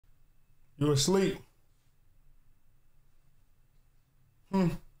You asleep? Hmm.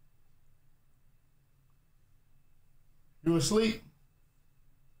 You asleep?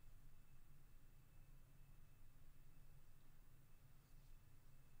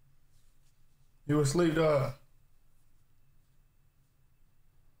 You asleep, dog?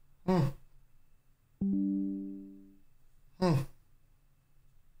 Hmm. Hmm.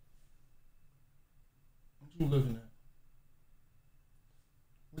 What you looking at?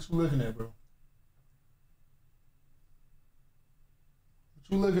 What you looking at, bro? What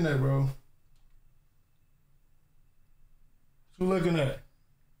you looking at, bro? What you looking at?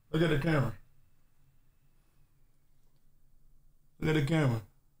 Look at the camera. Look at the camera.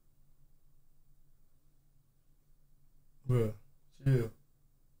 Bro, chill.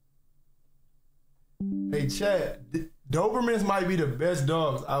 Hey, Chad, Dobermans might be the best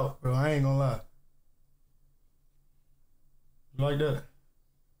dogs out, bro. I ain't gonna lie. You like that?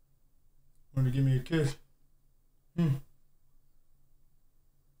 Want to give me a kiss? Hmm.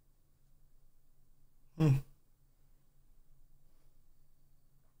 Hmm.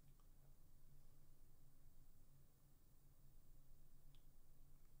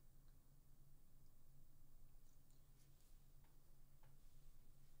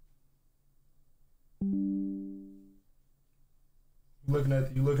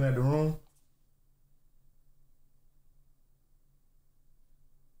 You looking at the room?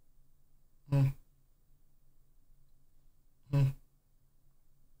 Hmm. Hmm.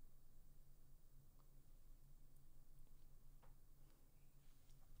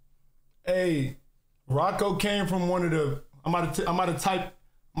 Hey, Rocco came from one of the. I'm about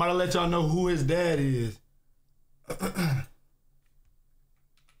to let y'all know who his dad is.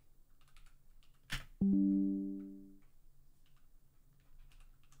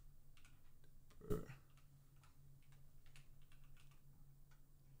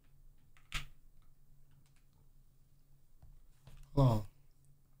 Hold on.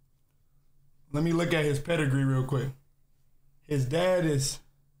 Let me look at his pedigree real quick. His dad is.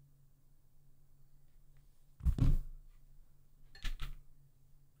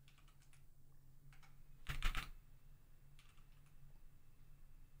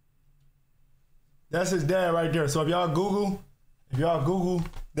 That's his dad right there. So if y'all Google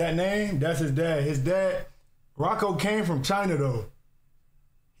that name, that's his dad. His dad, Rocco came from China though.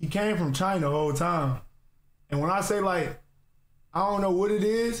 He came from China the whole time. And when I say like, I don't know what it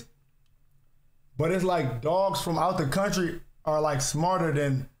is, but it's like dogs from out the country are like smarter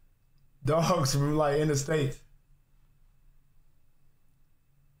than dogs from like in the States.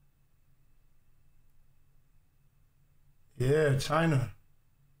 Yeah, China.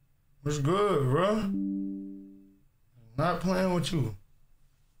 What's good, bro? Not playing with you.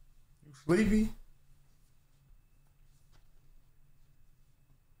 You sleepy? You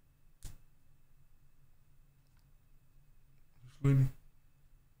sleepy?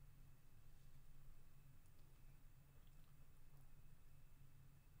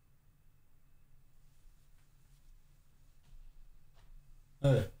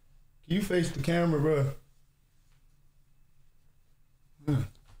 Hey, can you face the camera, bro? Yeah.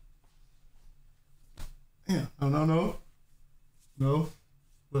 Yeah. No, no, no. No.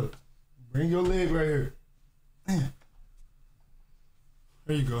 Look. Bring your leg right here. Yeah.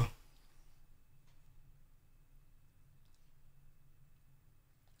 There you go.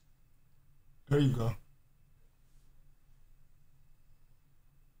 There you go.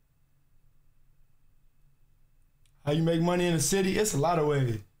 How you make money in the city? It's a lot of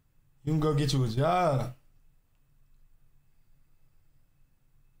ways. You can go get you a job.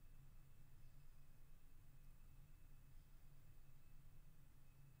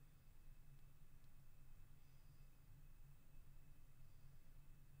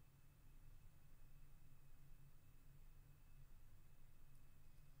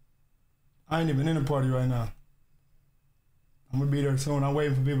 I ain't even in the party right now. I'm gonna be there soon. I'm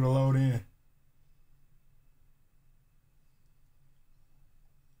waiting for people to load in.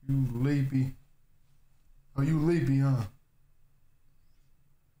 You leapy. Oh, you leapy, huh?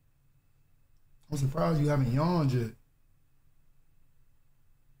 I'm surprised you haven't yawned yet.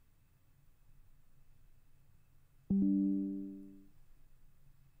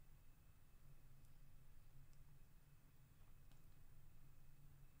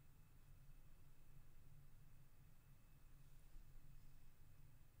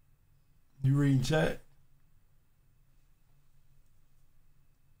 You reading chat?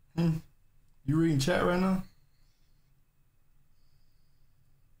 Hmm? You reading chat right now?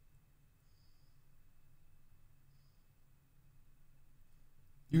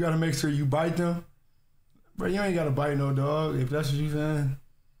 You gotta make sure you bite them. Bro, you ain't gotta bite no dog if that's what you saying.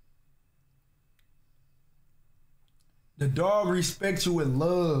 The dog respects you with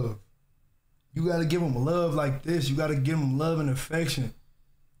love. You gotta give him love like this. You gotta give him love and affection.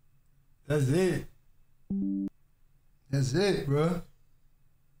 That's it. That's it, bro.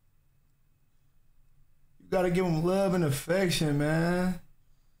 You gotta give him love and affection, man.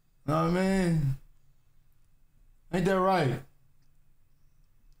 Know what I mean? Ain't that right?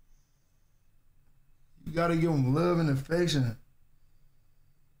 You gotta give him love and affection.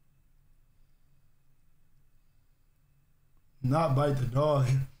 Not bite the dog.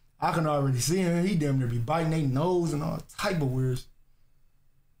 I can already see him. He damn near be biting their nose and all type of weirds.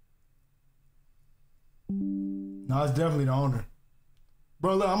 No, it's definitely the owner.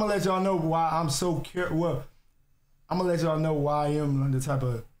 Bro, look, I'm gonna let y'all know why I'm so careful. Well, I'm gonna let y'all know why I am the type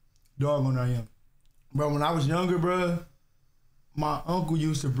of dog owner I am. Bro, when I was younger, bro, my uncle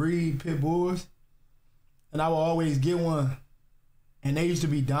used to breed pit bulls, and I would always get one, and they used to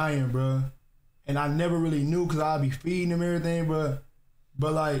be dying, bro. And I never really knew because I'd be feeding them everything, bro.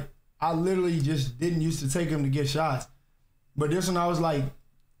 But like, I literally just didn't used to take them to get shots. But this one, I was like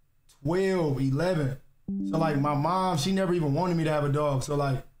 12, 11. So like my mom, she never even wanted me to have a dog. So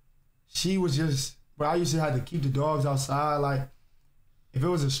like, she was just, but I used to have to keep the dogs outside. Like, if it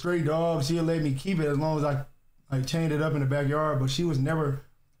was a stray dog, she'd let me keep it as long as I like chained it up in the backyard. But she was never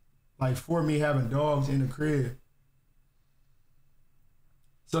like for me having dogs in the crib.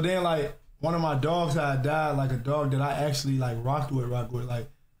 So then like, one of my dogs had died, like a dog that I actually like rocked with. Like,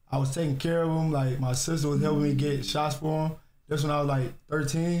 I was taking care of him. Like, my sister was helping me get shots for him. That's when I was like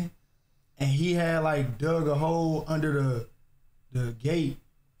 13. And he had like dug a hole under the gate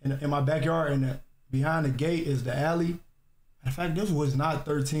in my backyard, and behind the gate is the alley. In fact, this was not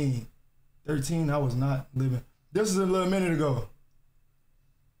 13. 13, I was not living. This is a little minute ago.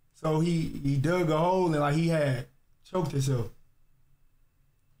 So he dug a hole and like he had choked himself.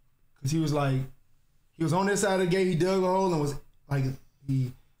 Cause he was on this side of the gate, he dug a hole and was like,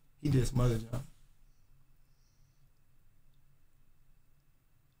 he did some other job.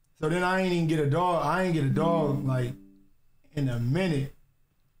 So then I ain't even get a dog. I ain't get a dog like in a minute.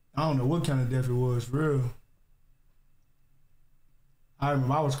 I don't know what kind of death it was, for real. I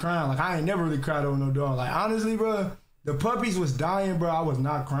remember I was crying. Like, I ain't never really cried over no dog. Like, honestly, bro, the puppies was dying, bro. I was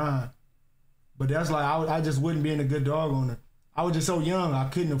not crying. But that's like, I just wouldn't be in a good dog owner. I was just so young, I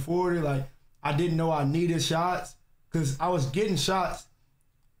couldn't afford it. Like, I didn't know I needed shots because I was getting shots.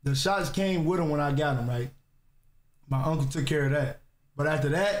 The shots came with them when I got them, right? My uncle took care of that. But after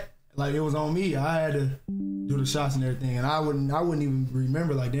that, like, it was on me. I had to do the shots and everything. And I wouldn't even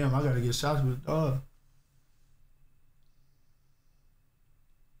remember, like, damn, I got to get shots with a dog.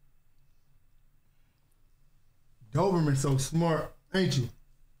 Doberman's so smart, ain't you?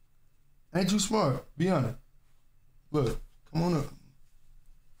 Ain't you smart? Be honest. Look. Come on up.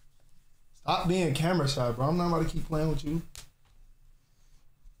 Stop being camera shy, bro. I'm not about to keep playing with you.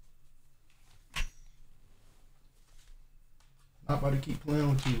 Not about to keep playing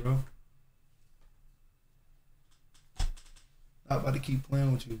with you, bro. Not about to keep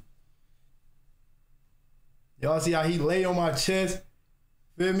playing with you. Y'all see how he lay on my chest?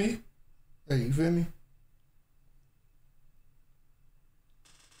 Feel me? Hey, you feel me?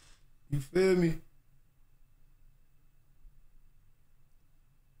 You feel me?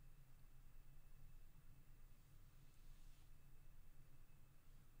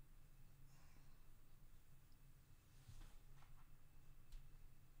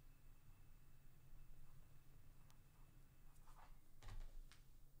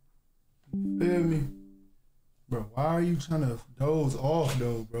 Feel me? Bro, why are you trying to doze off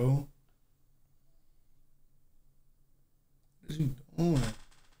though, bro? What you doing? What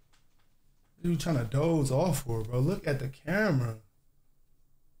are you trying to doze off for, bro? Look at the camera.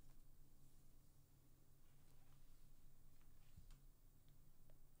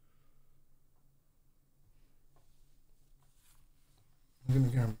 Look at the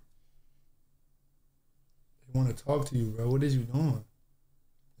camera. They want to talk to you, bro. What is you doing?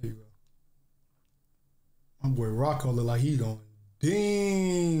 There you go. My boy Roscoe look like he going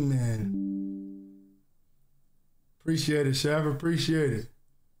demon. Appreciate it, Chef. Appreciate it.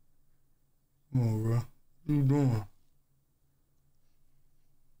 Come on, bro. What you doing?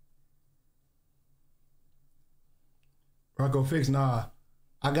 Roscoe fix, nah.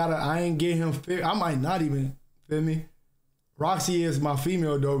 I ain't get him fixed. I might not even, feel me? Roxy is my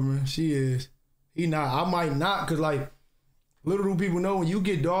female Doberman. She is. He not. I might not, cause like, little do people know when you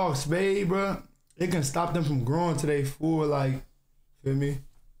get dogs spayed, bro, it can stop them from growing to their full, like, feel me?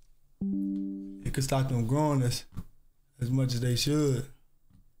 It can stop them growing as much as they should.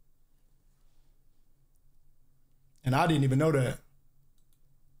 And I didn't even know that.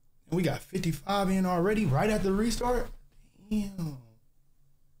 And we got 55 in already, right at the restart? Damn.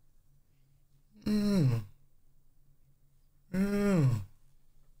 Mm. Mm.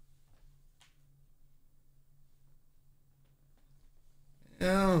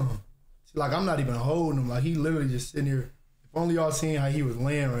 Yeah. See, like, I'm not even holding him. Like, he literally just sitting here. If only y'all seen how he was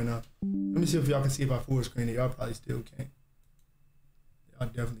laying right now. Let me see if y'all can see if I full screen it. Y'all probably still can't. Y'all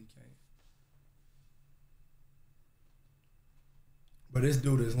definitely can't. But this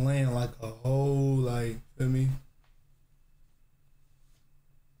dude is laying like a whole, like, feel me?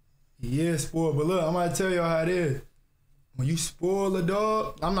 He is spoiled. But look, I'm going to tell y'all how it is. When you spoil a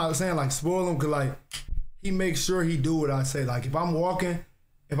dog, I'm not saying, like, spoil him, because, like, he makes sure he do what I say. Like, if I'm walking,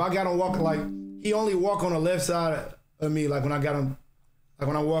 if I got him walking, like, he only walk on the left side of me, like, when I got him, like,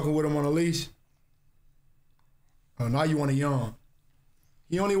 when I'm walking with him on a leash. Oh, now you want to yawn.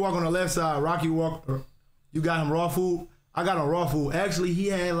 He only walk on the left side. Rocky walk, you got him raw food. I got him raw food. Actually, he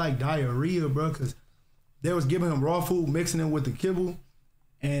had, like, diarrhea, bro, because they was giving him raw food, mixing it with the kibble,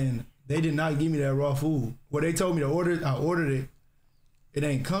 and they did not give me that raw food. Well, they told me to order it. I ordered it. It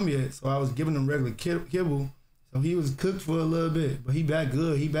ain't come yet, so I was giving him regular kibble. So he was cooked for a little bit, but he back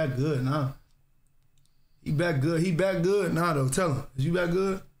good. He back good now. He back good. He back good now, though. Tell him, is you back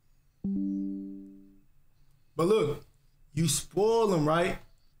good? But look, you spoil him, right?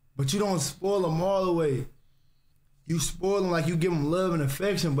 But you don't spoil him all the way. You spoil him like you give him love and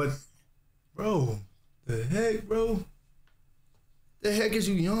affection, but, bro, the heck, bro? The heck is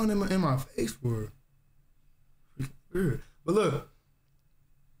you yawning in my face for? But look,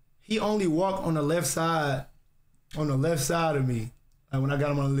 he only walk on the left side of me, like when I got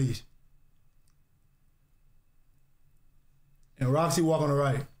him on a leash. And Roxy walk on the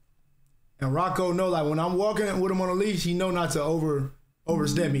right. And Rocco know, like, when I'm walking with him on a leash, he know not to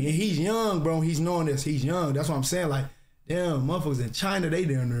overstep me. And he's young, bro. He's knowing this. He's young. That's what I'm saying. Like, damn, motherfuckers in China, they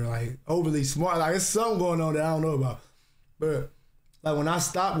down there, like, overly smart. Like, there's something going on that I don't know about. But, like, when I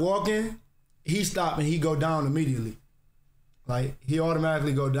stop walking, he stop and he go down immediately. Like, he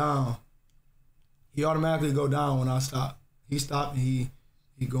automatically go down. He automatically go down when I stop. He stop and he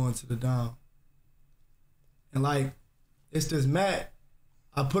go into the down. And, like, it's this mat.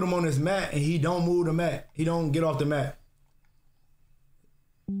 I put him on this mat and he don't move the mat. He don't get off the mat.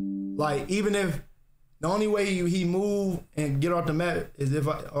 Like, even if the only way he move and get off the mat is if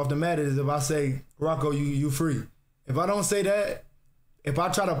I say, Rocco, you free. If I don't say that, if I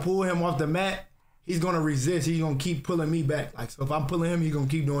try to pull him off the mat, he's gonna resist. He's gonna keep pulling me back. Like, so if I'm pulling him, he's gonna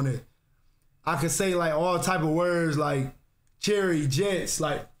keep doing it. I could say, like, all type of words like cherry, jets,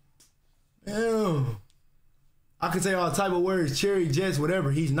 like, damn. I could say all type of words, cherry, jets, whatever.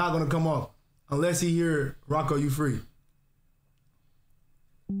 He's not gonna come off unless he hear, Rocco, you free.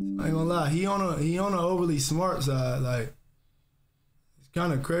 I ain't gonna lie, he on a overly smart side. Like, it's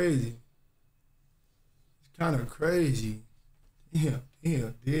kind of crazy. It's kind of crazy. Damn.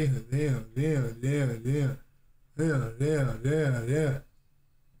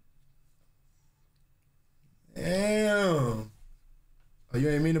 Are you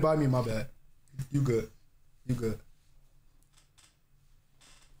ain't mean about me? My bad. You good. You good.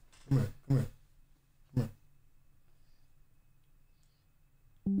 Come here. Come here. Come here.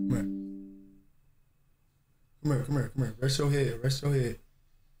 Come here. Come here. Come here. Come here. Rest your head. Rest your head.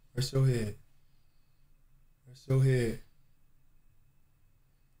 Rest your head. Rest your head.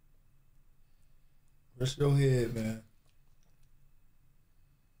 Rest your head, man.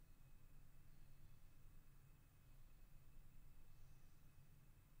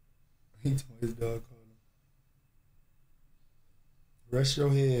 He told his dog called him. Rest your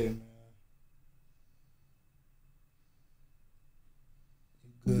head, man.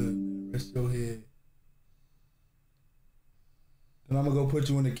 You good, man. Rest your head. Then I'm gonna go put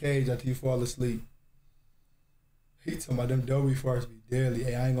you in the cage after you fall asleep. He talking about them Dobie farts be deadly.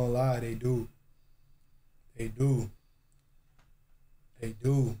 Hey, I ain't gonna lie, they do. They do. They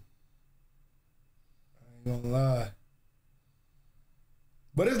do. I ain't gonna lie.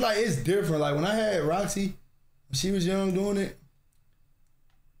 But it's like, it's different. Like, when I had Roxy, when she was young doing it,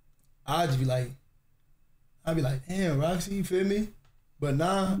 I'd be like, damn, Roxy, you feel me? But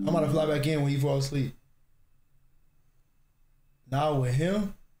now, I'm about to fly back in when he fall asleep. Now with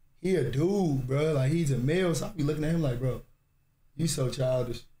him, he a dude, bro. Like, he's a male, so I be looking at him like, bro, you so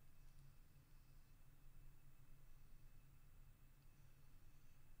childish.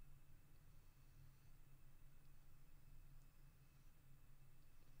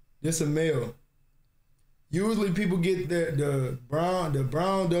 Just a male. Usually people get the brown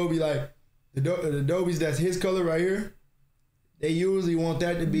Dobie, like the Dobies that's his color right here. They usually want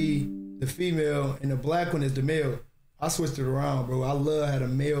that to be the female, and the black one is the male. I switched it around, bro. I love how the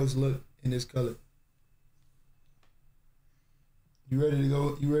males look in this color. You ready to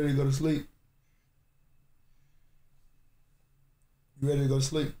go? You ready to go to sleep? You ready to go to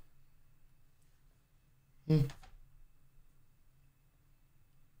sleep? Hmm?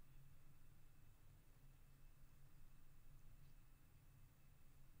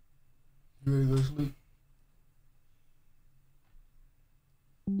 You ready to go to sleep?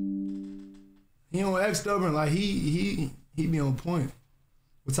 He don't act stubborn. Like he be on point.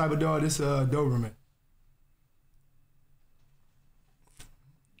 What type of dog this Doberman?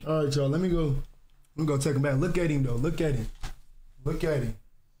 All right, y'all. Let me go take him back. Look at him though. Look at him. Look at him.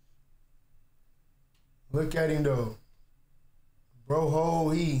 Look at him though. Bro,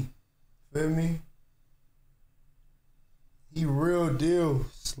 feel me? He real deal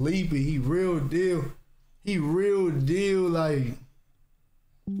sleepy. He real deal. He real deal like,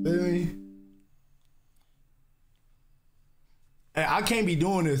 feel me? And I can't be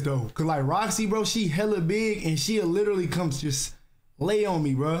doing this though, cause like Roxy, bro, she hella big and she'll literally come just lay on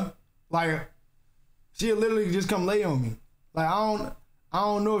me, bro. Like she'll literally just come lay on me. Like I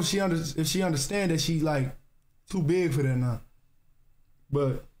don't know if she understand that she like too big for that now.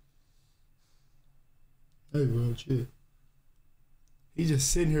 But hey, bro, chill. He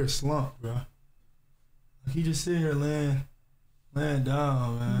just sitting here slumped, bro. Like he just sitting here laying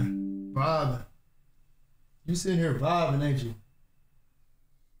down, man. Vibing. You sitting here vibing, ain't you?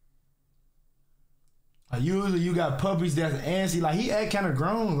 Like usually you got puppies that's antsy. Like he act kind of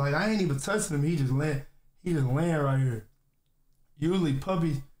grown. Like I ain't even touching him. He just laying right here. Usually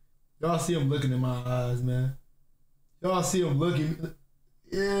puppies, y'all see him looking in my eyes, man. Y'all see him looking.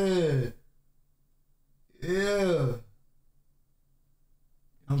 Yeah. Yeah.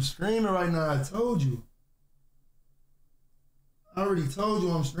 I'm streaming right now. I told you. I already told you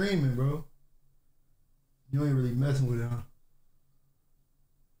I'm streaming, bro. You ain't really messing with it, huh?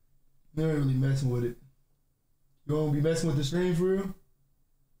 You ain't really messing with it. You won't be messing with the stream for real?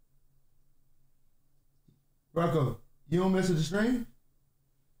 Rocco, you don't mess with the stream?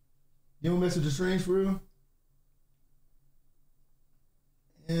 You don't mess with the streams for real?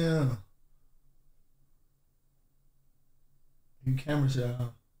 Yeah. You camera shy, huh?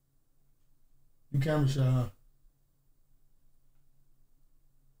 You camera shy, huh?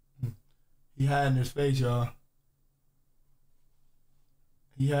 He hiding his face, y'all.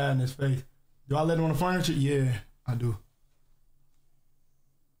 He hiding his face. Do I let him on the furniture? Yeah, I do.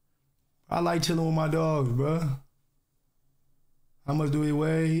 I like chilling with my dogs, bro. How much do he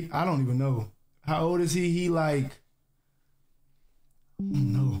weigh? I don't even know. How old is he? He like, I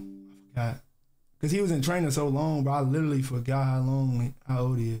don't know. I forgot. Because he was in training so long, bro. I literally forgot how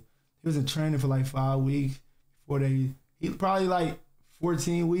old he is. He was in training for like 5 weeks before he probably like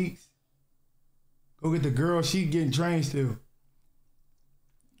 14 weeks. Go get the girl, she getting trained still.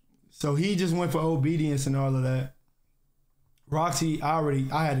 So he just went for obedience and all of that. Roxy,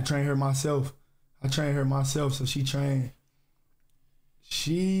 I had to train her myself. I trained her myself, so she trained.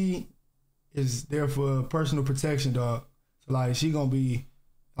 She is there for personal protection, dog. So like she gonna be,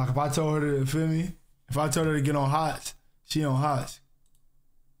 like if I told her to, feel me? If I told her to get on hots, she on hots.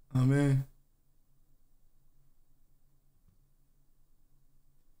 I mean,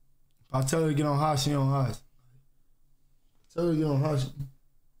 if I tell her to get on hots, she on hots. Tell her to get on hots.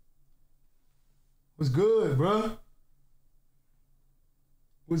 What's good, bruh?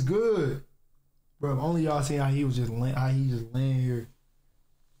 What's good? Bro, only y'all seen how he was just laying here.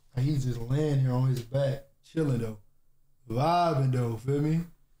 How he's just laying here on his back, chilling though. Vibing though, feel me?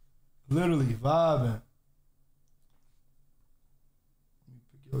 Literally vibing. Let me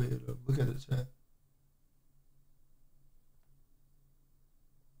pick your head up. Look at the chat.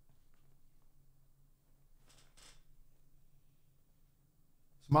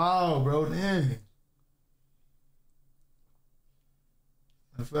 Smile, bro. Dang.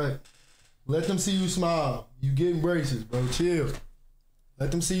 In fact, let them see you smile. You getting braces, bro. Chill. Let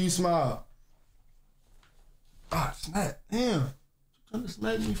them see you smile. Ah, snap. Damn. What you trying to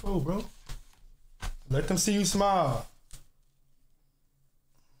smack me for, bro? Let them see you smile.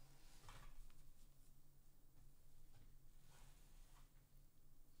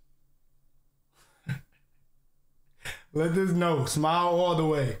 Let this know. Smile all the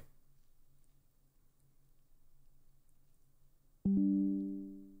way.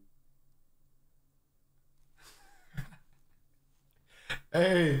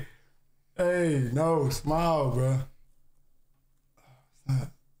 Hey, no, smile, bro.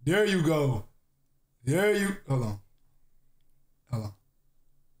 There you go. Hold on.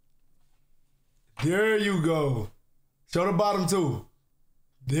 There you go. Show the bottom too.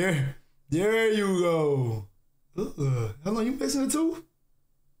 There you go. Hold on, you missing a tooth?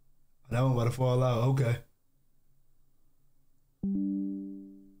 That one about to fall out, okay.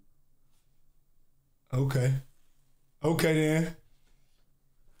 Okay. Okay then.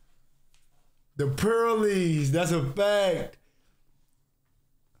 The Pearlies. That's a fact.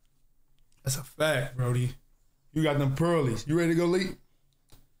 That's a fact, Brody. You got them Pearlies. You ready to go, Lee?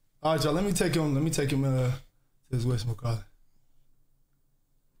 All right, y'all. Let me take him to his West McCall.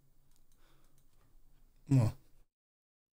 Come on.